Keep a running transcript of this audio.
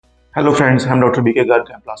Hello friends, हम doctor BK Garg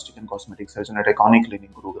हैं, plastic and cosmetic surgeon eight iconic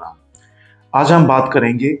clinic Gurugram. आज हम बात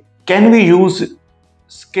करेंगे, can we use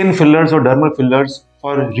skin fillers और dermal fillers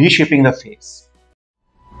for reshaping the face.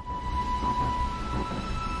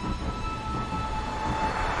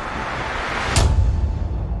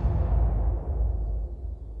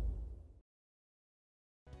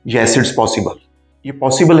 Yes, it's possible. ये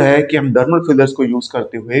possible है कि हम डर्मल फिलर्स को यूज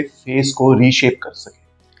करते हुए फेस को रीशेप कर सकें।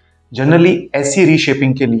 जनरली ऐसी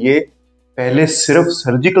रीशेपिंग के लिए पहले सिर्फ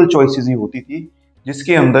सर्जिकल चॉइसेस ही होती थी,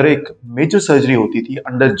 जिसके अंदर एक मेजर सर्जरी होती थी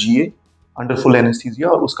under GA, under full anaesthesia,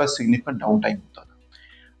 और उसका सिग्निफिकेंट डाउन टाइम होता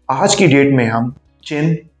था। आज की डेट में हम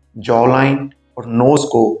चिन, जॉ लाइन और नोज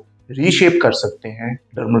को रीशेप कर सकते हैं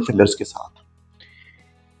डर्मल फिलर्स के साथ।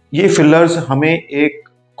 ये फिलर्स हमें एक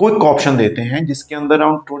क्विक ऑप्शन देते हैं, जिसके अंदर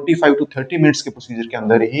अराउंड 25 टू 30 मिनट्स के प्रोसीजर के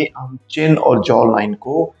अंदर ही हम चिन और जॉ लाइन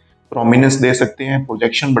को प्रोमिनेंस दे सकते हैं,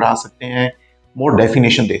 प्रोजेक्शन बढ़ा सकते हैं, मोर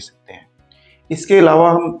डेफिनेशन दे सकते हैं। इसके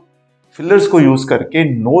अलावा हम फिलर्स को यूज करके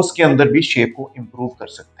नोज के अंदर भी शेप को इम्प्रूव कर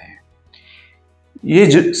सकते हैं।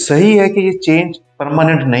 ये सही है कि ये चेंज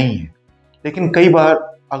परमानेंट नहीं है, लेकिन कई बार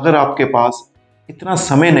अगर आपके पास इतना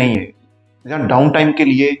समय नहीं है या डाउन टाइम के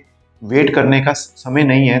लिए वेट करने का समय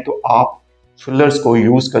नहीं है, तो आप फिलर्स को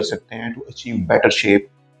यूज कर सकते हैं to achieve better shape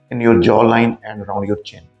in your jaw line and around your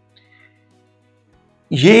chin.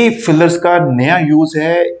 ये फिलर्स का नया यूज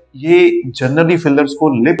है। ये जनरली फिलर्स को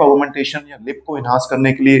लिप ऑगमेंटेशन या लिप को इनहांस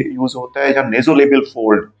करने के लिए यूज होता है, या नेजोलेबियल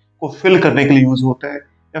फोल्ड को फिल करने के लिए यूज होता है,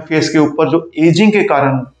 या फेस के ऊपर जो एजिंग के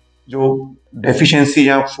कारण जो डेफिशिएंसी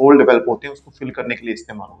या फोल्ड डेवलप होते हैं उसको फिल करने के लिए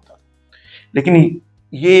इस्तेमाल होता है। लेकिन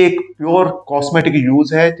ये एक प्योर कॉस्मेटिक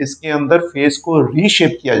यूज है, जिसके अंदर फेस को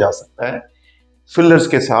रीशेप किया जा सकता है फिलर्स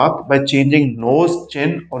के साथ बाय चेंजिंग नोज,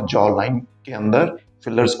 चिन और जॉ लाइन के अंदर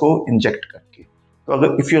फिलर्स को इंजेक्ट करके। तो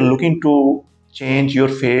अगर if you are looking to change your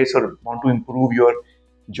face or want to improve your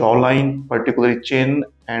jawline, particularly chin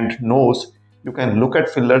and nose, you can look at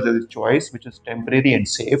fillers as a choice which is temporary and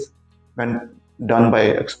safe when done by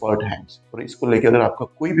expert hands. और इसको लेकर अगर आपका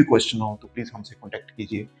कोई भी question हो तो please हमसे कांटेक्ट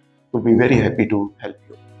कीजिए, we'll be very happy to help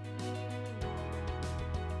you.